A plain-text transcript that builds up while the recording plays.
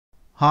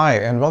Hi,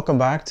 and welcome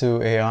back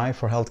to AI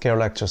for Healthcare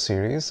lecture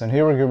series. And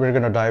here we're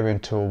going to dive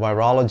into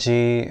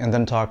virology and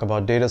then talk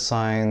about data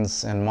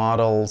science and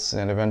models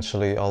and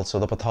eventually also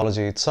the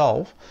pathology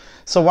itself.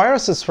 So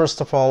viruses,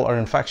 first of all, are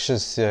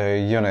infectious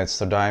units.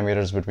 The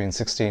diameter is between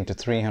 16 to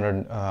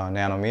 300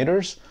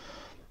 nanometers.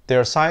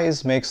 Their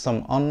size makes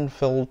them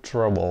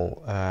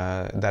unfilterable.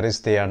 That is,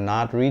 they are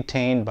not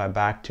retained by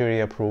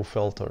bacteria-proof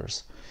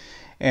filters.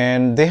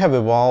 And they have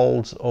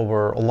evolved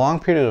over a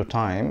long period of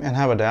time and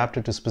have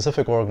adapted to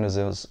specific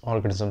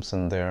organisms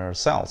in their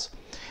cells.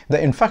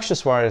 The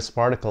infectious virus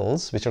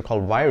particles, which are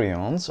called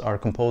virions, are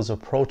composed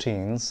of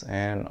proteins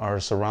and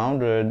are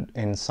surrounded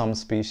in some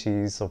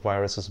species of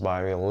viruses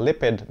by a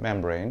lipid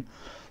membrane,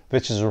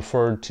 which is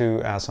referred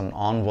to as an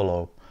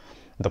envelope.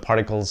 The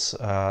particles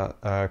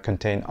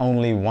contain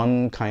only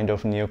one kind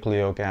of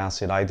nucleic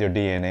acid, either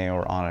DNA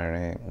or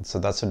RNA. So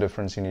that's the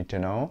difference you need to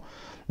know.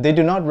 They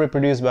do not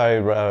reproduce by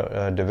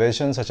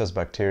division, such as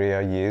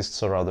bacteria,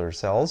 yeasts, or other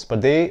cells,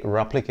 but they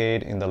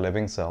replicate in the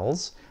living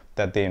cells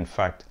that they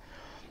infect.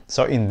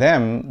 So in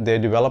them, they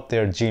develop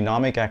their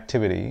genomic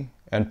activity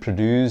and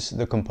produce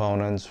the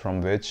components from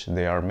which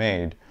they are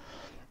made.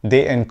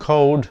 They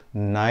encode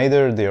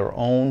neither their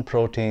own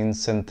protein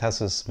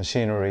synthesis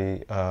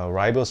machinery,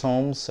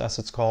 ribosomes as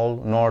it's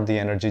called, nor the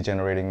energy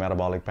generating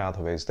metabolic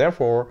pathways.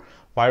 Therefore,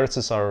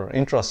 viruses are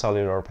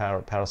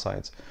intracellular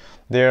parasites.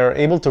 They're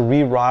able to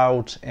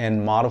reroute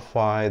and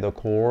modify the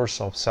course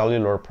of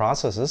cellular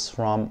processes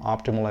from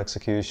optimal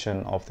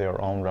execution of their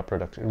own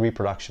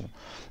reproduction.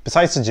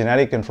 Besides the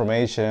genetic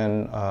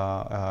information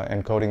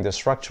encoding the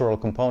structural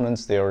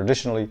components,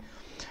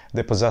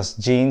 they possess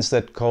genes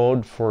that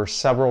code for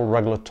several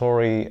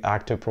regulatory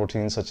active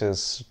proteins such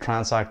as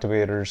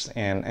transactivators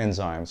and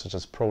enzymes such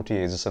as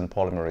proteases and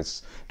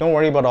polymerases. Don't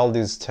worry about all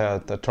these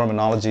the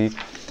terminology.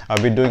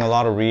 I've been doing a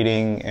lot of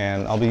reading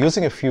and I'll be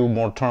using a few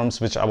more terms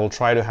which I will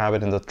try to have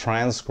it in the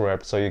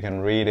transcript so you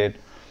can read it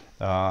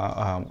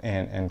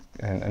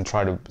and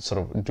try to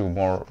sort of do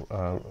more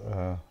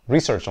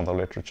research on the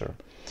literature.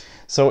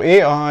 So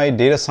AI,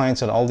 data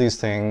science, and all these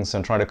things,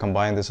 and try to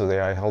combine this with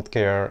AI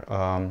healthcare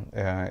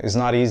is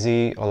not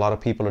easy. A lot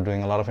of people are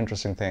doing a lot of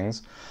interesting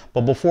things.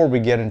 But before we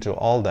get into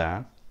all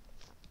that,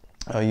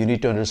 you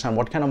need to understand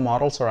what kind of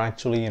models are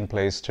actually in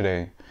place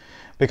today.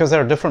 Because there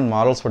are different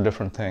models for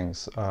different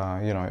things.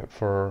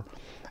 For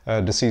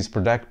disease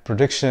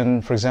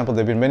prediction, for example,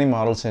 there have been many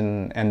models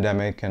in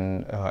endemic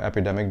and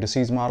epidemic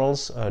disease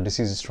models.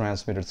 Disease is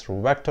transmitted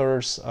through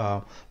vectors.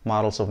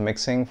 Models of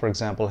mixing, for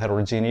example,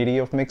 heterogeneity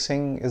of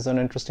mixing is an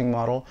interesting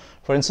model.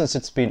 For instance,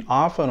 it's been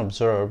often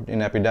observed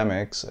in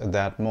epidemics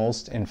that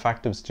most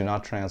infectives do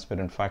not transmit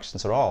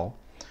infections at all,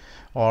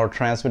 or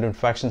transmit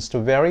infections to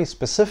very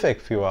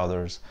specific few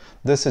others.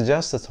 This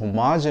suggests that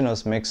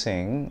homogeneous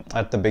mixing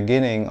at the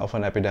beginning of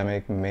an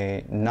epidemic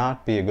may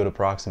not be a good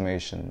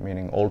approximation,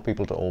 meaning old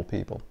people to old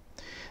people.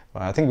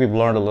 I think we've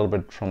learned a little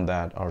bit from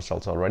that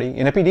ourselves already.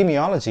 In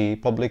epidemiology,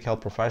 public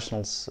health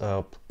professionals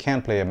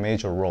can play a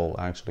major role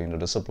actually in the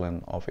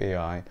discipline of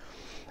AI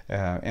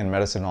and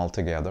medicine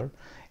altogether.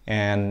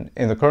 And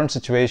in the current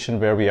situation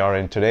where we are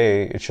in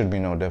today, it should be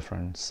no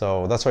different.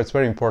 So that's why it's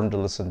very important to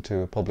listen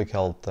to public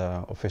health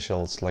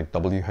officials like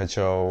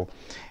WHO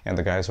and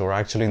the guys who are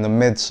actually in the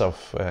midst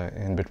of,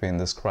 in between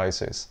this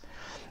crisis.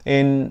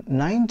 In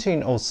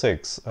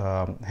 1906,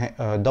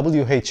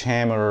 W.H.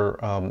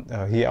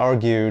 Hammer, he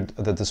argued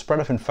that the spread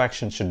of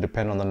infection should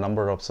depend on the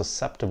number of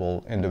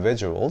susceptible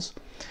individuals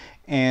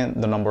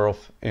and the number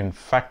of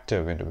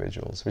infective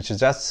individuals, which is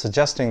just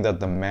suggesting that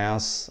the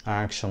mass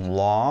action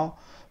law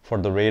for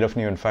the rate of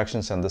new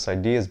infections, and this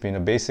idea has been a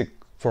basic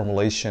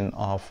formulation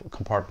of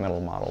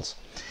compartmental models.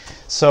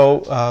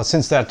 So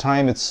since that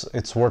time,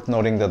 it's worth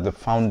noting that the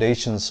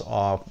foundations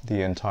of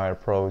the entire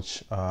approach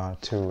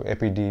to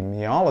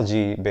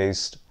epidemiology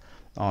based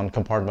on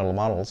compartmental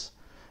models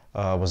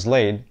was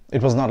laid.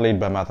 It was not laid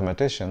by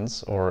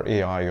mathematicians or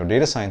AI or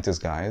data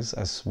scientist guys,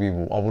 as we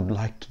would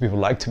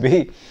like to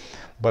be,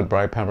 but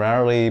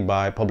primarily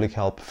by public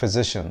health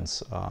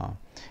physicians.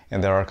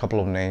 And there are a couple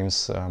of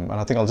names, and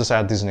I think I'll just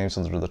add these names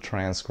into the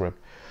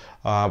transcript.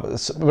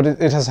 But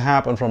it has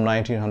happened from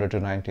 1900 to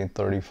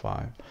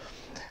 1935.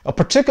 A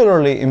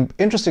particularly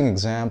interesting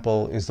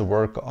example is the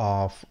work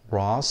of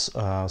Ross,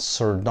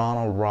 Sir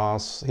Donald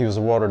Ross. He was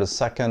awarded a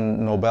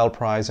second Nobel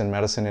Prize in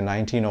Medicine in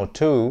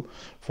 1902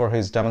 for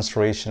his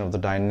demonstration of the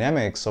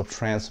dynamics of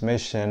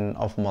transmission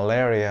of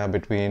malaria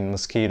between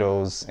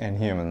mosquitoes and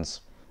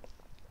humans.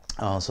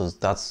 So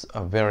that's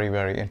a very,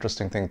 very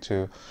interesting thing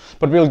too.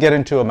 But we'll get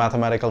into a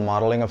mathematical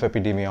modeling of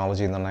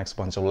epidemiology in the next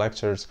bunch of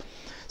lectures.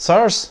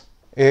 SARS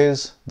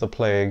is the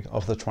plague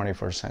of the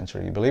 21st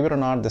century. Believe it or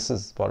not, this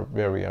is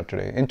where we are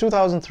today. In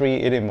 2003,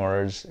 it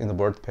emerged in the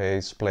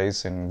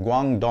birthplace in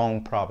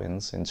Guangdong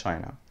province in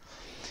China.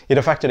 It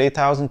affected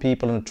 8,000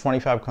 people in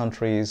 25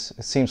 countries.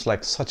 It seems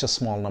like such a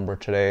small number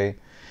today.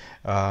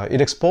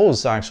 It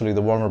exposed actually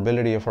the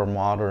vulnerability of our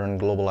modern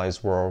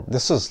globalized world.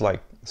 This is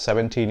like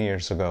 17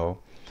 years ago.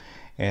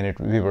 And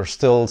we were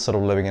still sort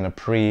of living in a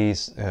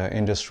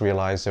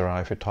pre-industrialized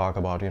era if you talk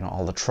about,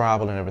 all the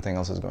travel and everything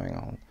else is going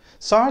on.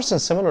 SARS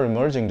and similar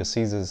emerging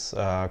diseases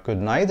could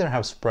neither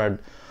have spread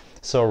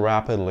so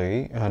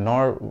rapidly,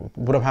 nor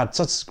would have had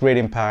such great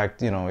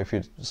impact, if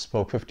you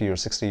spoke 50 or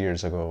 60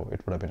 years ago,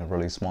 it would have been a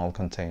really small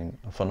contained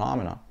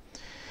phenomena.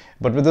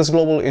 But with this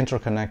global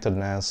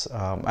interconnectedness,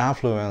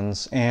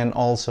 affluence, and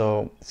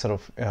also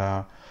sort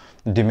of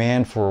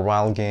demand for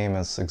wild game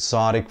as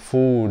exotic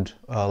food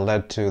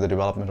led to the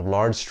development of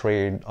large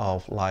trade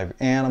of live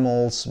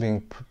animals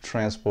being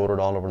transported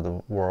all over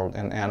the world,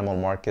 and animal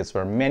markets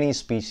where many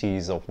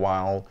species of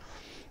wild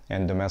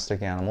and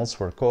domestic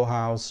animals were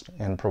co-housed,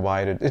 and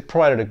provided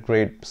a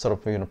great sort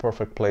of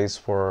perfect place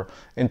for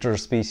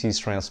interspecies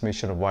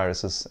transmission of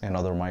viruses and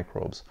other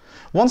microbes.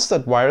 Once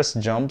that virus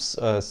jumps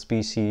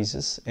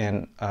species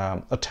and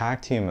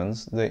attacked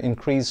humans, the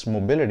increased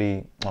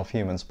mobility of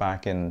humans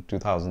back in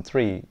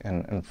 2003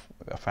 and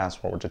fast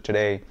forward to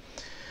today,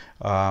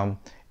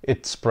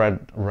 it spread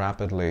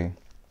rapidly.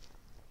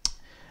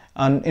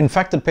 An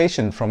infected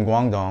patient from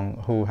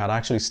Guangdong who had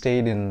actually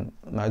stayed in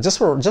just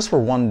for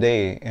one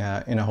day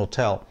in a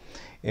hotel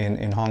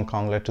in Hong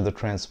Kong led to the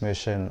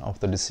transmission of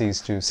the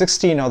disease to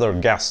 16 other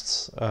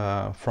guests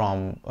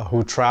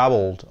who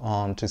traveled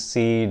on to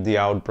see the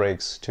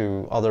outbreaks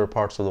to other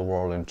parts of the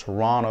world in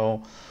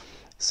Toronto,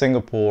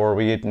 Singapore,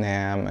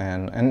 Vietnam,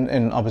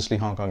 and obviously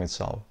Hong Kong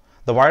itself.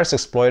 The virus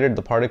exploited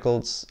the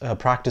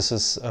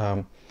practices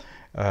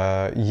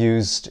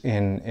used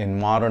in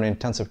modern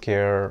intensive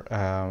care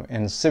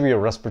with severe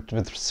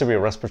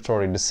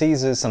respiratory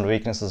diseases and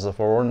weaknesses of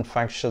our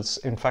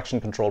infection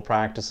control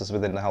practices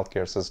within the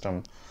healthcare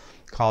system,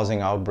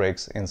 causing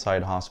outbreaks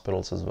inside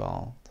hospitals as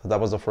well. So that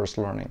was the first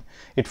learning.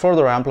 It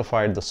further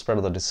amplified the spread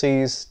of the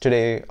disease.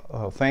 Today,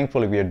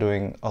 thankfully, we are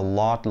doing a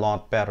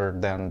lot better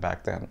than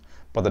back then,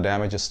 but the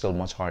damage is still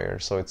much higher.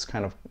 So it's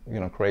kind of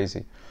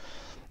crazy.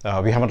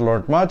 We haven't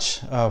learned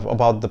much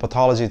about the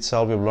pathology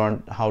itself. We've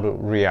learned how to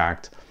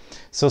react.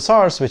 So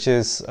SARS, which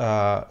is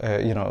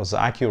is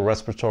acute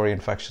respiratory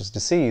infectious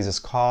disease, is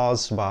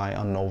caused by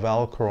a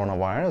novel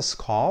coronavirus,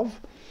 CoV,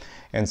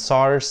 and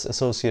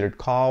SARS-associated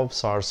CoV,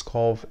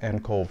 SARS-CoV,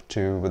 and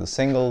CoV-2 with a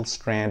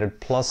single-stranded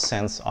plus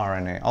sense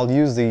RNA. I'll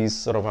use these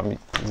sort of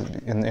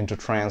into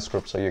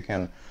transcripts so you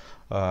can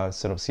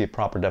sort of see a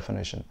proper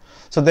definition.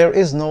 So there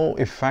is no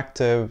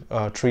effective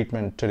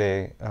treatment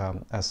today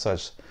as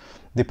such.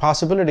 The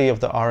possibility of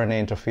the RNA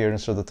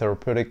interference to the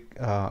therapeutic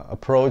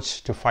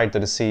approach to fight the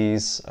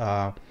disease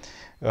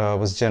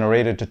was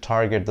generated to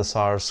target the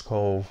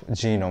SARS-CoV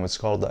genome. It's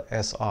called the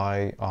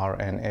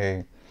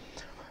siRNA.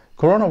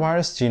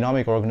 Coronavirus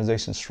genomic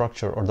organization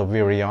structure, or the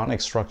virionic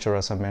structure,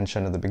 as I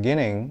mentioned at the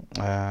beginning,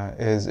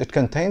 it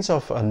contains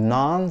of a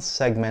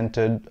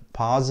non-segmented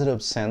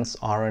positive sense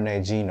RNA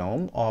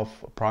genome of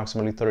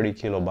approximately 30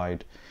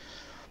 kilobyte.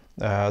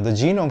 The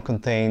genome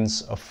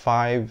contains a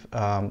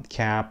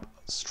 5-cap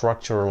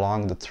structure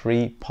along the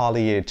 3'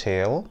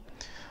 tail,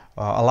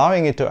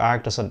 allowing it to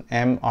act as an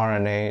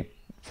mRNA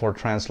for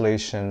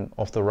translation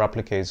of the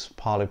replicase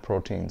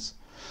polyproteins.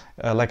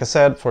 Like I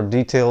said, for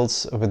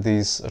details with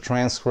these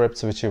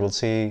transcripts, which you will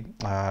see,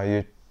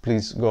 you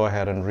please go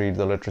ahead and read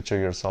the literature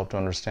yourself to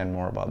understand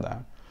more about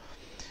that.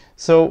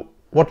 So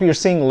what we are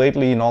seeing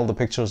lately in all the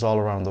pictures all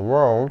around the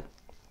world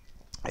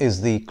is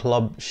the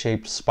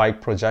club-shaped spike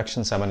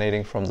projections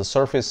emanating from the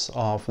surface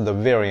of the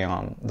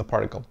virion, the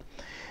particle.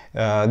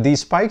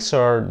 These spikes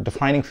are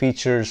defining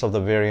features of the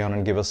virion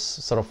and give us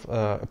sort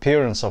of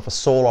appearance of a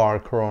solar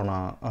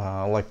corona,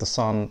 like the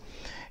sun,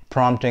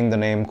 prompting the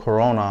name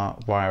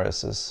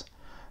coronaviruses.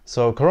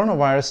 So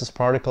coronaviruses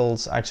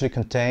particles actually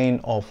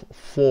contain of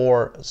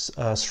 4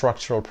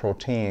 structural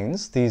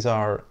proteins. These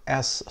are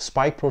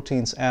spike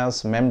proteins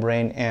S,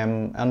 membrane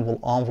M,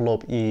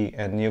 envelope E,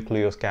 and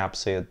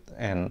nucleocapsid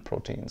N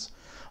proteins,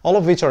 all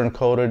of which are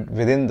encoded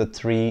within the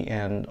 3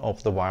 end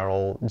of the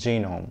viral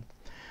genome.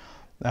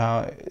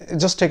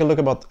 Just take a look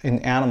in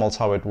animals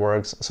how it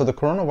works. So the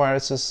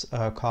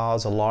coronaviruses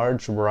cause a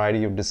large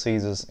variety of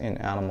diseases in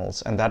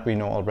animals, and that we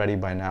know already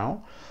by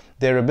now.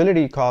 Their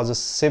ability causes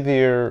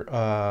severe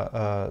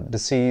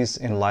disease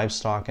in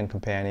livestock and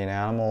companion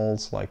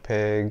animals like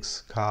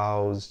pigs,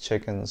 cows,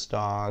 chickens,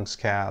 dogs,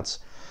 cats.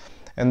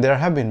 And there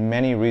have been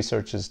many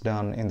researches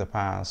done in the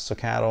past. So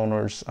cat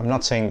owners, I'm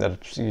not saying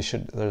that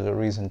there's a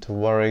reason to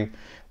worry,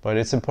 but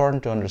it's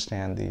important to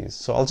understand these.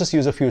 So I'll just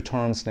use a few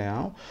terms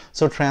now.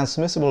 So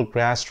transmissible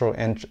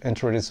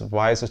gastroenteritis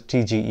virus,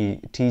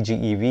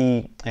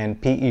 TGEV and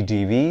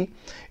PEDV,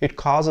 it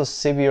causes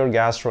severe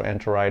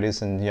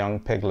gastroenteritis in young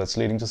piglets,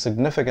 leading to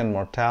significant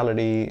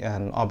mortality,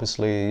 and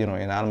obviously, in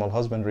animal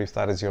husbandry, if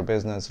that is your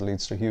business, it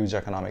leads to huge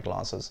economic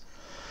losses.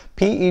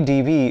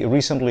 PEDV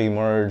recently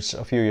emerged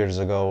a few years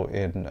ago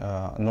in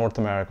North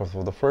America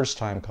for the first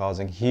time,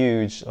 causing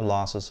huge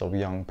losses of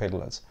young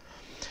piglets.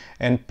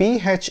 And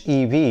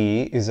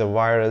PHEV is a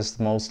virus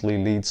that mostly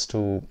leads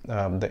to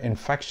the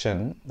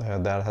infection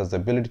that has the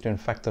ability to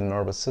infect the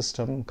nervous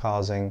system,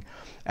 causing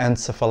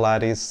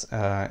encephalitis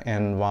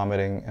and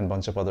vomiting and a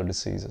bunch of other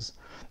diseases.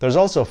 There's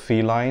also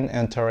feline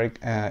enteric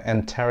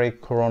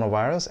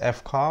coronavirus,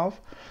 FCOV.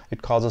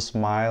 It causes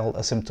mild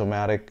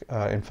asymptomatic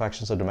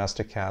infections of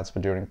domestic cats,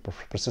 but during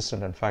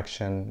persistent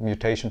infection,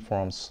 mutation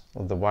forms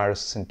of the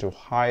virus into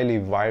highly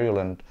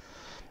virulent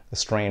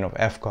strain of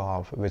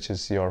FCOV, which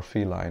is your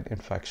feline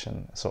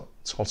infection. So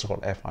it's also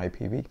called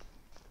FIPV.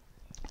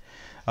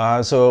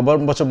 So a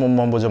bunch of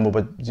mumbo jumbo,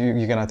 but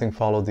you can, I think,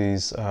 follow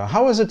these.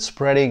 How is it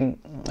spreading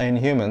in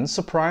humans?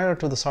 So prior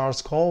to the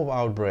SARS-CoV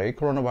outbreak,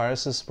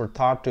 coronaviruses were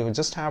thought to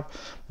just have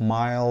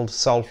mild,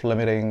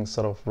 self-limiting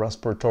sort of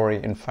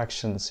respiratory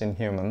infections in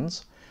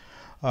humans.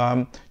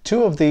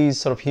 Two of these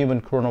sort of human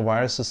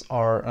coronaviruses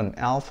are an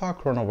alpha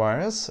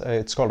coronavirus.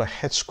 It's called a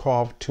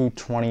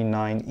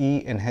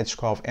HCOV229E and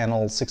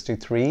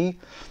HCOV-NL63.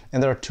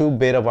 And there are two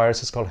beta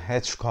viruses called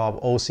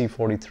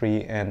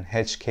HCOV-OC43 and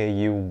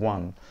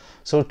HKU1.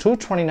 So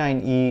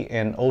 229E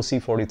and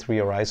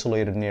OC43 are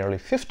isolated nearly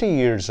 50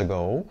 years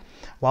ago,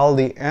 while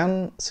the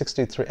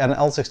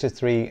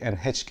NL63 and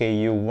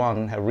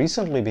HKU1 have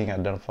recently been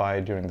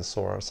identified during the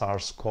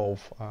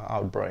SARS-CoV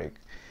outbreak.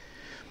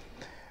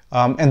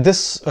 And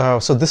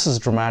so this is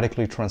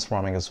dramatically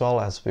transforming as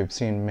well, as we've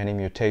seen many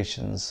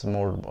mutations,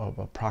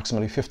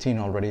 approximately 15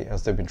 already,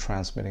 as they've been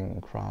transmitting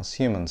across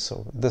humans.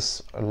 So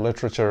this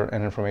literature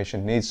and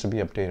information needs to be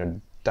updated,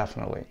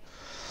 definitely.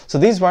 So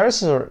these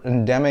viruses are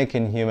endemic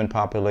in human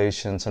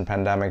populations and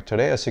pandemic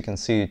today, as you can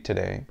see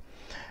today.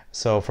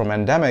 So from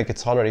endemic,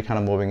 it's already kind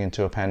of moving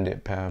into a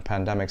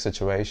pandemic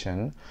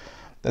situation.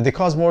 They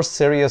cause more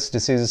serious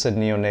diseases in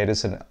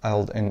neonates and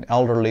in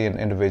elderly and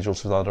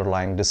individuals with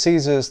underlying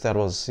diseases. That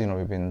was,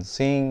 we've been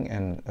seeing,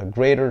 and a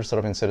greater sort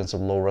of incidence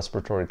of low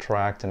respiratory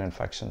tract and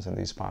infections in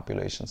these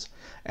populations.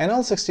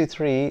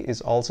 NL63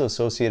 is also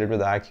associated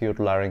with acute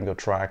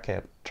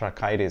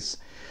laryngotracheitis,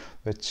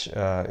 which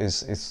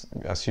is,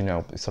 as you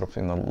know, sort of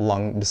in the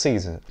lung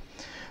disease.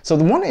 So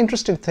the one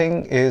interesting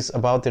thing is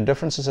about the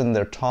differences in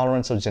their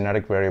tolerance of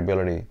genetic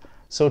variability.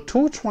 So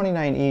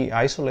 229E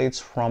isolates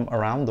from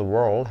around the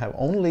world have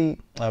only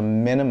a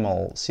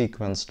minimal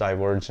sequence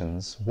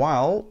divergence,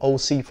 while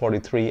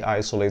OC43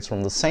 isolates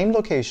from the same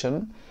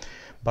location,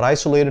 but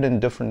isolated in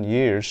different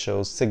years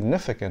shows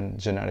significant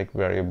genetic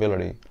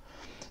variability.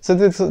 So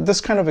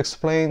this kind of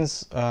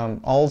explains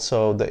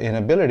also the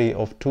inability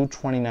of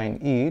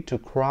 229E to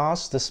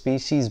cross the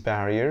species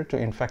barrier to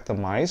infect the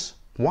mice,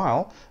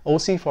 while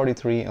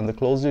OC43 and the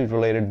closely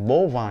related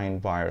bovine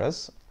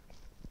virus,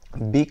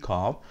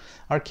 BCOV,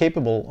 are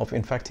capable of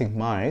infecting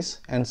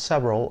mice and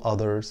several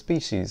other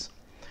species.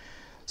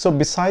 So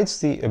besides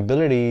the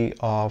ability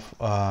of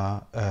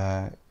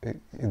the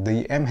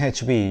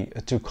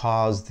MHV to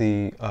cause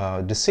the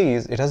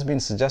disease, it has been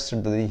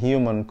suggested that the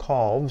human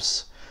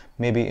COVs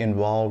may be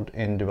involved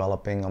in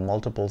developing a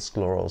multiple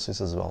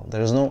sclerosis as well.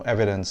 There is no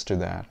evidence to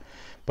that,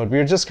 but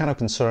we're just kind of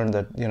concerned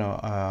that,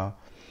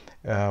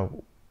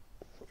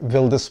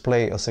 will this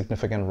play a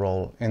significant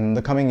role in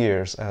the coming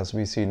years as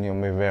we see new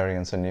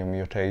variants and new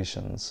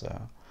mutations.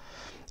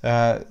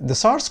 The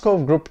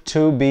SARS-CoV group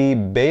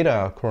 2b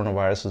beta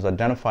coronavirus was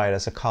identified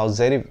as a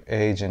causative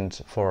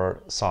agent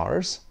for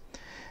SARS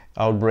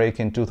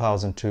outbreak in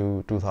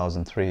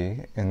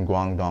 2002-2003 in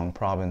Guangdong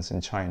province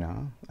in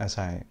China, as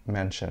I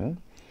mentioned.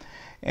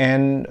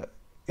 And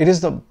it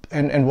is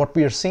and what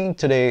we are seeing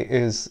today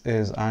is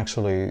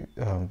actually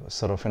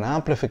sort of an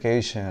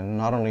amplification,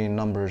 not only in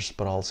numbers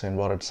but also in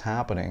what is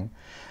happening.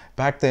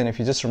 Back then, if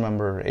you just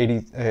remember,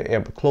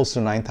 close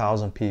to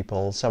 9,000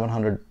 people,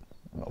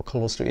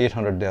 close to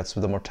 800 deaths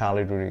with a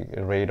mortality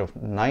rate of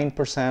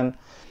 9%.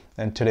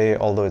 And today,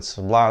 although it's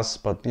less,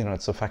 but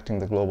it's affecting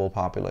the global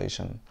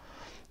population.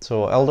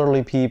 So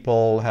elderly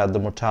people had the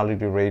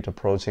mortality rate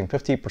approaching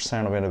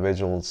 50% of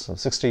individuals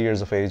 60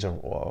 years of age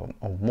or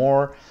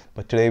more.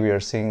 But today we are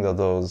seeing that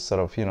those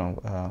sort of,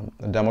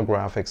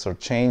 demographics are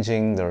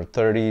changing. There are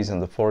 30s and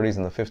the 40s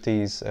and the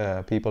 50s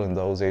people in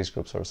those age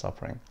groups are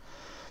suffering.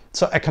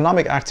 So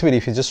economic activity,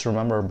 if you just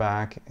remember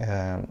back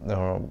in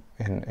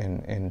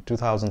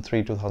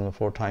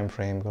 2003-2004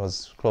 timeframe,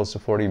 was close to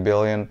 40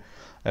 billion.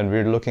 And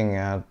we're looking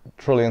at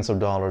trillions of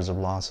dollars of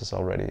losses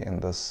already in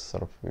this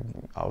sort of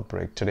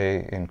outbreak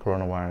today in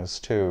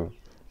coronavirus too.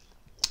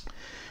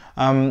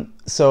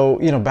 So,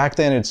 back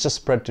then it's just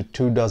spread to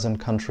 24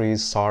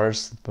 countries.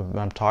 SARS,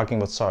 I'm talking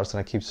about SARS and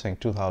I keep saying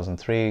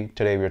 2003.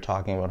 Today we're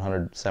talking about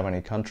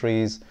 170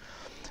 countries.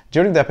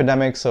 During the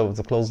epidemics of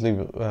the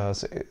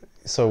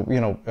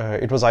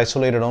it was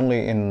isolated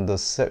only in the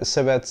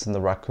civets and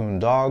the raccoon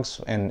dogs.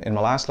 And in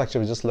my last lecture,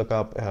 we just look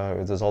up,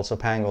 there's also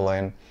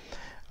pangolin,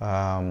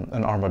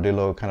 an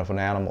armadillo, kind of an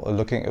animal.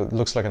 It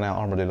looks like an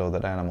armadillo,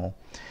 that animal.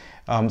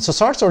 So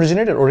SARS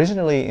originated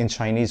originally in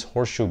Chinese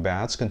horseshoe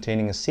bats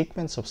containing a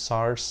sequence of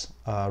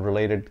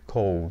SARS-related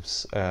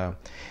CoVs.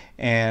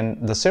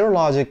 And the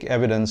serologic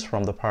evidence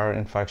from the prior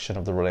infection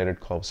of the related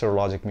CoV,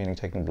 serologic meaning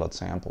taking blood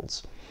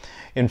samples.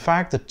 In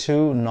fact, the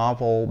two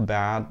novel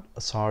bad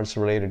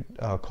SARS-related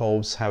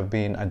CoVs have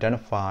been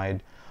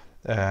identified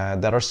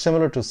that are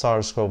similar to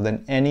SARS-CoV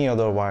than any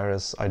other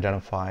virus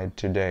identified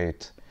to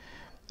date.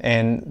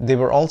 And they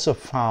were also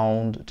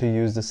found to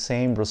use the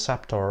same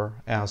receptor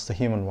as the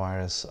human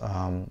virus,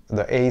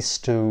 the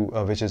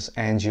ACE2, which is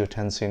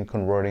angiotensin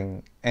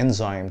converting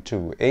enzyme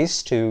 2.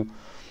 ACE2,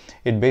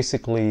 it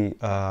basically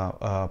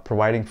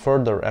providing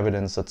further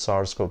evidence that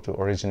SARS-CoV-2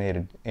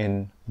 originated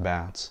in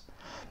bats.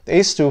 The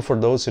ACE2, for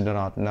those who do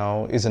not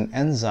know, is an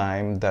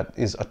enzyme that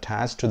is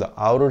attached to the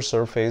outer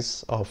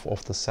surface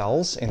of the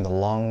cells in the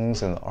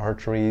lungs and the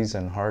arteries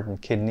and heart and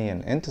kidney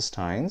and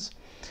intestines.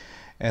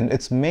 And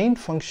its main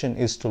function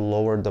is to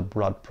lower the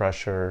blood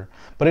pressure,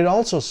 but it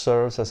also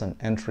serves as an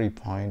entry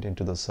point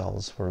into the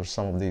cells for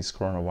some of these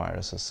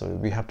coronaviruses. So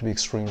we have to be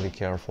extremely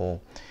careful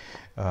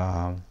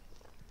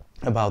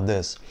about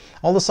this.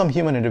 Although some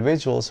human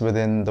individuals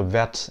within the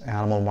vet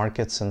animal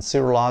markets and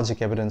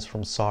serologic evidence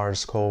from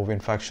SARS-CoV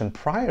infection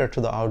prior to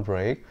the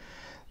outbreak,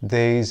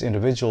 these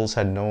individuals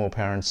had no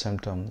apparent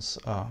symptoms.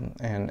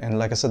 And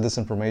like I said, this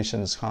information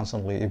is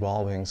constantly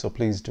evolving, so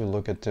please do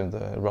look into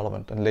the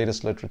relevant and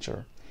latest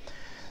literature.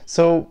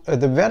 So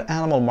the vet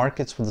animal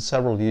markets for the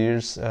several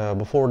years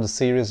before the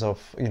series of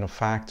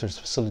factors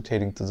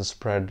facilitating to the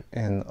spread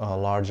in a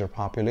larger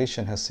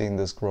population has seen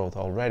this growth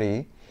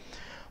already.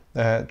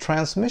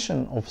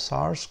 Transmission of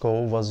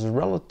SARS-CoV was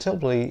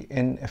relatively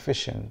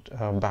inefficient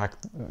back,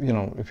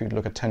 if you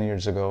look at 10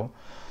 years ago.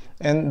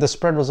 And the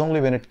spread was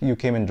only when you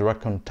came in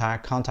direct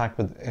contact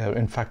with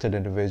infected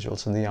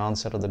individuals in the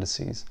onset of the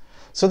disease.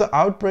 So the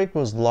outbreak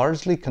was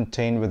largely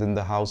contained within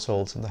the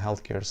households and the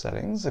healthcare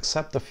settings,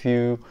 except a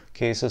few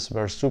cases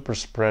where super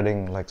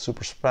spreading, like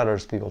super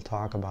spreaders people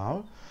talk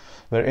about,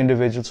 where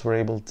individuals were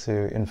able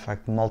to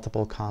infect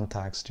multiple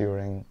contacts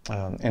during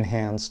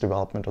enhanced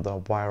development of the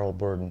viral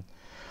burden.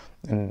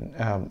 And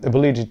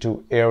ability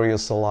to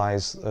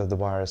aerosolize the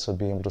virus, or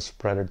being able to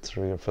spread it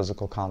through your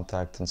physical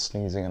contact and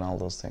sneezing and all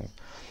those things.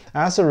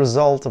 As a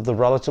result of the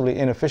relatively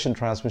inefficient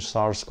transmission of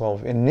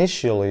SARS-CoV,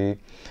 initially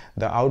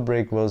the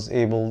outbreak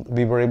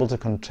we were able to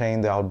contain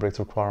the outbreak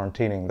through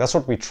quarantining. That's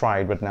what we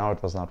tried, but now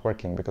it was not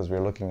working because we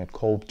are looking at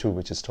CoV-2,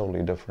 which is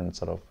totally different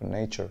sort of in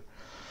nature.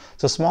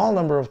 So a small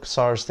number of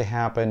SARS, they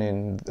happen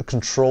in a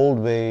controlled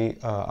way.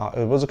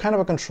 It was a kind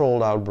of a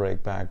controlled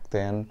outbreak back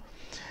then.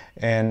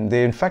 And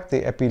they infect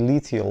the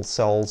epithelial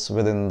cells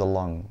within the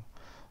lung.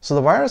 So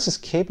the virus is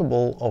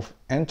capable of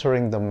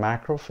entering the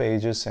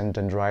macrophages and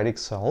dendritic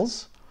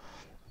cells,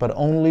 but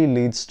only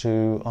leads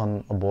to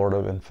an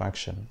abortive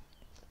infection.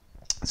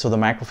 So the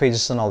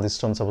macrophages and all these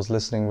terms, I was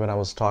listening when I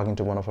was talking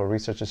to one of our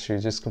researchers. She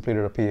just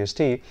completed a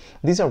PhD.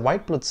 These are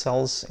white blood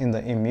cells in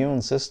the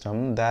immune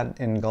system that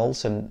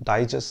engulfs and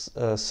digests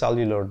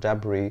cellular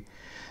debris,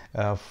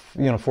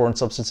 foreign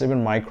substances,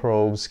 even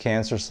microbes,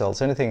 cancer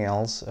cells, anything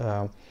else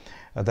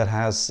that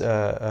has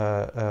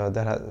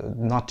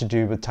not to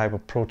do with type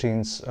of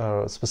proteins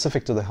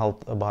specific to the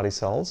health body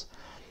cells.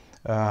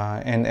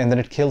 And then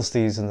it kills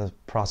these in the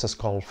process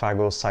called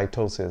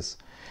phagocytosis.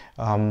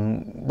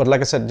 But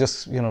like I said,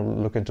 just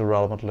look into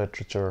relevant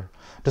literature.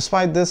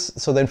 Despite this,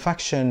 so the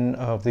infection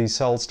of these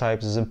cells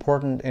types is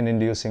important in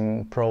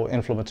inducing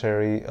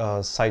pro-inflammatory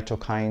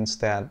cytokines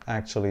that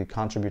actually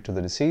contribute to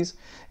the disease.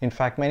 In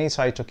fact, many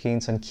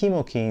cytokines and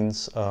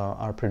chemokines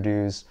are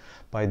produced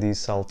by these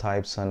cell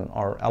types and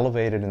are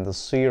elevated in the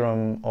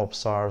serum of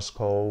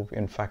SARS-CoV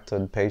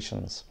infected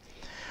patients.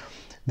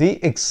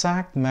 The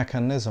exact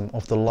mechanism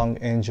of the lung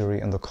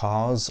injury and the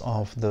cause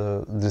of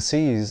the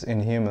disease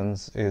in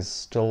humans is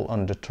still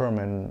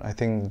undetermined. I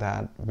think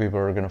that we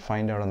were going to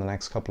find out in the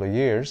next couple of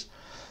years.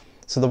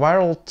 So the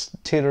viral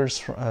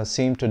titers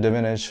seem to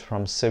diminish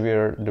from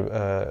severe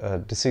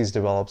disease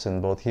develops in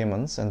both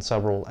humans and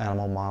several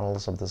animal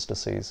models of this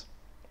disease.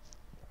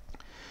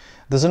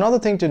 There's another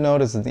thing to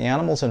note is that the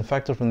animals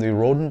infected from the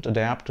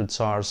rodent-adapted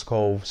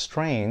SARS-CoV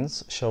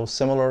strains show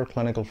similar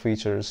clinical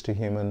features to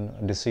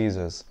human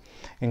diseases,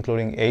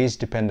 including age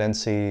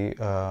dependency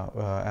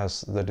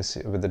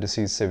with the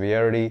disease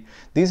severity.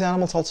 These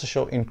animals also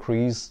show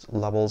increased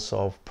levels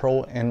of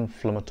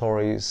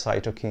pro-inflammatory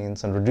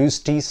cytokines and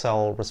reduced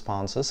T-cell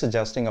responses,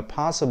 suggesting a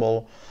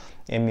possible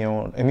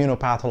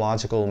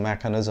immunopathological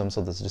mechanisms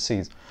of this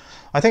disease.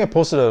 I think I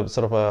posted a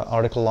sort of an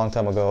article a long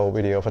time ago,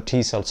 video of a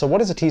T cell. So what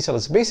is a T cell?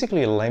 It's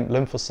basically a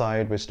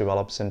lymphocyte which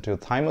develops into a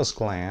thymus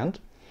gland,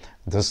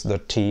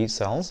 the T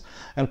cells,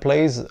 and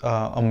plays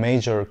a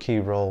major key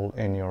role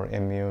in your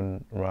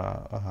immune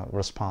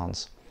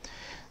response.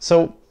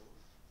 So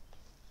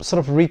sort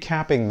of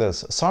recapping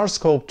this,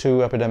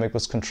 SARS-CoV-2 epidemic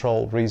was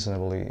controlled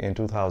reasonably in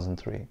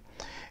 2003.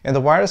 And the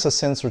virus has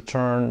since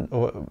returned,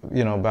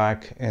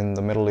 back in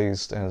the Middle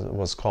East, and it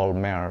was called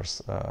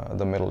MERS,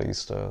 the Middle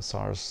East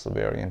SARS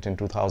variant in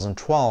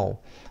 2012.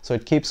 So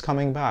it keeps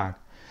coming back.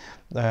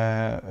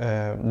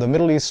 The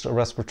Middle East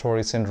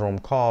Respiratory Syndrome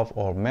CoV,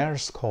 or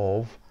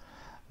MERS-CoV,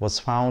 was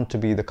found to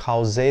be the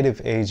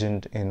causative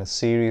agent in a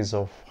series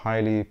of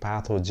highly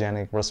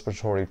pathogenic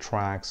respiratory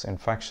tract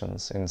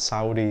infections in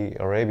Saudi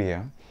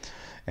Arabia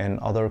and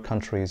other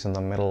countries in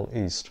the Middle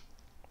East.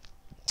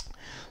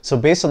 So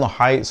based on the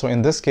high, so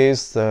in this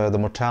case, the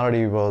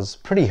mortality was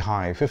pretty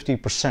high,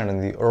 50%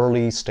 in the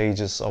early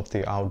stages of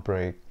the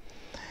outbreak.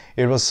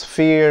 It was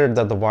feared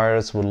that the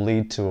virus would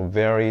lead to a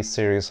very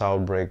serious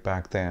outbreak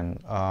back then.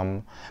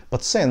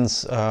 But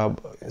since,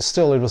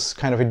 still it was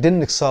kind of, it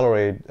didn't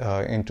accelerate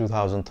in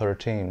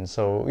 2013.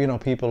 So, you know,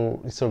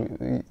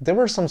 there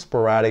were some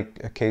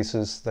sporadic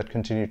cases that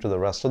continued to the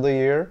rest of the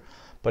year,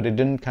 but it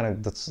didn't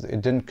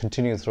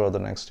continue throughout the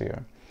next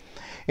year.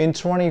 In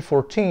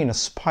 2014, a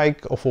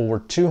spike of over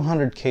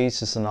 200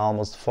 cases and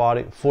almost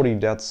 40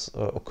 deaths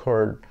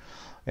occurred.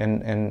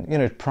 And you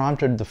know, it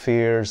prompted the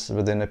fears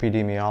within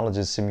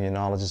epidemiologists,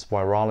 immunologists,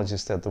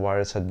 virologists that the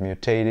virus had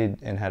mutated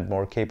and had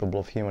more capable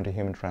of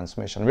human-to-human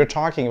transmission. We're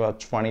talking about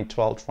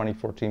 2012,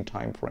 2014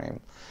 time frame.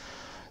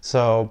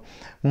 So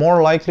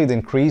more likely, the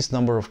increased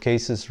number of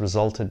cases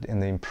resulted in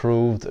the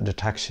improved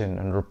detection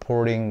and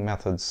reporting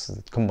methods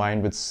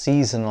combined with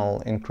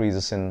seasonal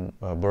increases in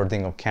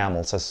birthing of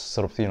camels, as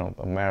sort of, you know,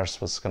 MERS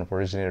was kind of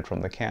originated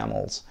from the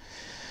camels.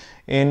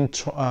 In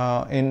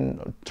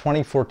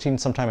 2014,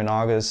 sometime in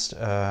August, you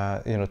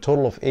know, a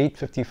total of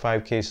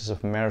 855 cases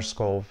of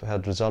MERS-CoV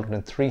had resulted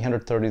in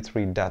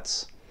 333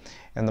 deaths.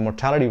 And the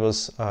mortality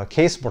was,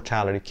 case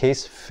fatality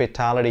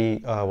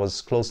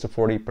was close to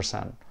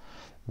 40%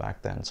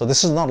 back then. So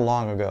this is not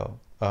long ago.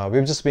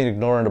 We've just been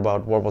ignorant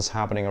about what was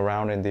happening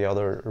around in the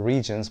other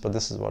regions, but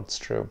this is what's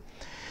true.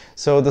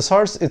 So the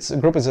SARS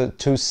group is a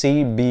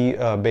 2C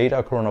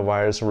beta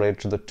coronavirus related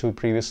to the two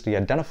previously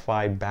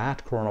identified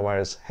bat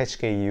coronavirus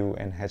HKU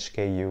and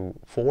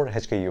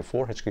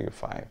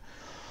HKU5.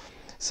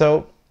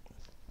 So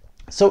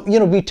you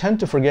know, we tend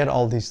to forget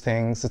all these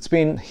things. It's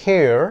been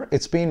here,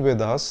 it's been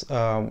with us,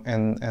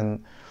 and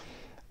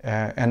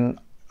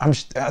I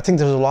think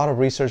there's a lot of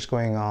research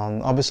going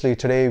on. Obviously,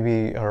 today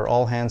we are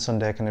all hands on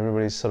deck, and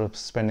everybody's sort of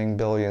spending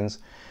billions.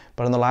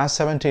 But in the last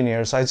 17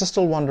 years, I just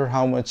still wonder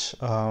how much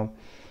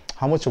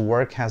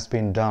work has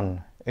been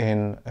done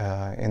in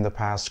the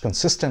past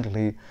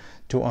consistently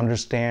to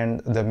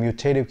understand the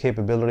mutative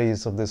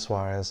capabilities of this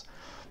virus.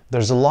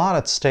 There's a lot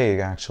at stake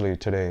actually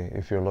today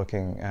if you're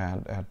looking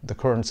at the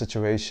current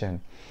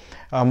situation.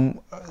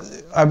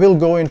 I will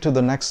go into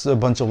the next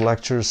bunch of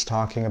lectures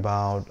talking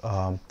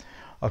about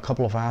a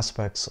couple of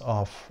aspects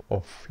of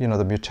you know,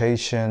 the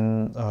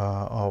mutation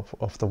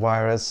of the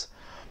virus.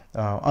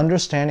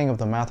 Understanding of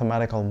the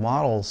mathematical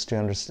models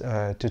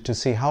to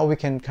see how we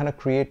can kind of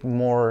create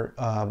more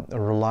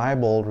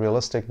reliable,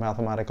 realistic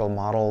mathematical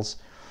models,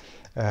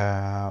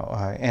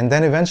 and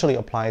then eventually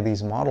apply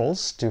these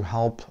models to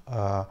help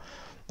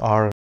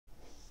our.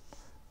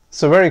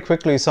 So very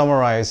quickly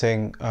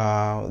summarizing,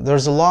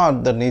 there's a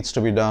lot that needs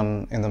to be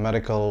done in the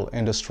medical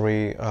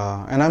industry,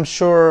 and I'm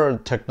sure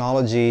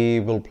technology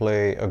will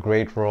play a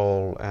great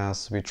role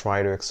as we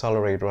try to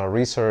accelerate our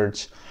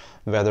research,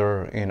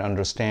 whether in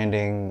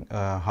understanding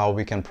how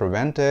we can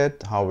prevent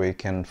it, how we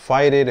can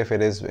fight it if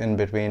it is in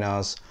between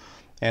us,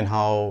 and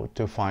how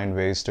to find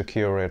ways to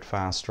cure it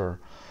faster.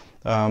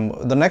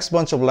 The next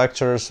bunch of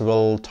lectures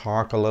will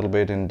talk a little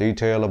bit in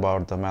detail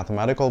about the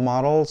mathematical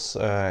models.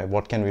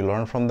 What can we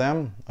learn from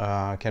them?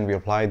 Can we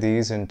apply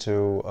these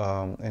into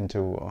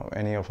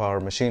any of our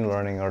machine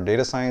learning or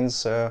data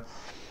science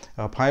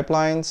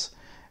pipelines?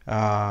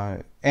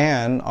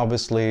 And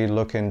obviously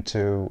look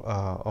into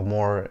a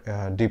more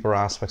deeper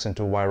aspects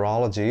into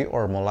virology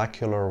or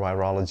molecular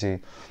virology.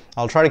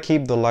 I'll try to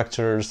keep the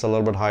lectures a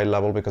little bit high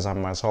level because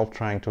I'm myself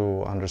trying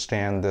to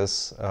understand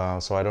this,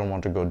 so I don't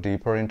want to go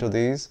deeper into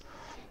these.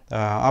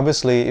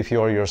 Obviously, if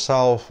you are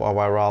yourself a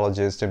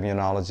virologist,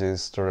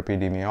 immunologist, or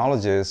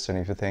epidemiologist, and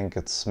if you think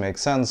it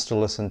makes sense to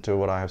listen to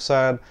what I have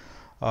said,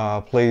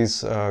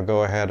 please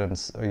go ahead and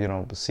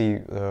see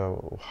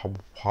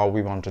how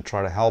we want to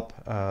try to help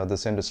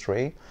this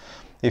industry.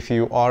 If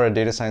you are a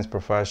data science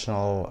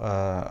professional,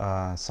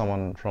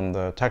 someone from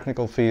the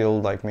technical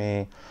field like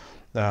me,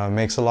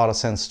 makes a lot of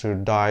sense to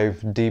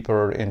dive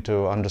deeper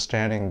into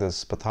understanding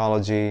this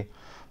pathology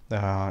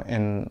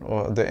and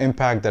the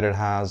impact that it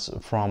has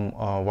from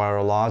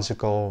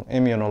virological,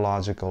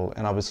 immunological,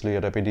 and obviously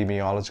an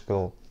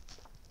epidemiological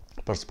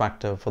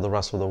perspective for the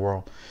rest of the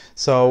world.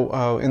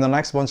 So in the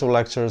next bunch of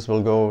lectures,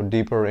 we'll go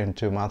deeper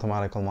into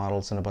mathematical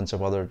models and a bunch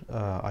of other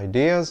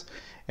ideas,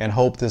 and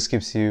hope this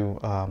gives you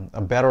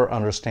a better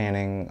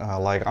understanding,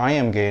 like I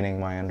am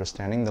gaining my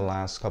understanding the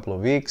last couple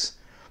of weeks,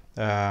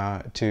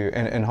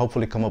 and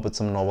hopefully come up with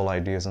some novel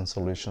ideas and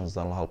solutions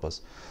that'll help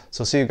us.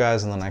 So see you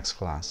guys in the next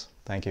class.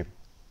 Thank you.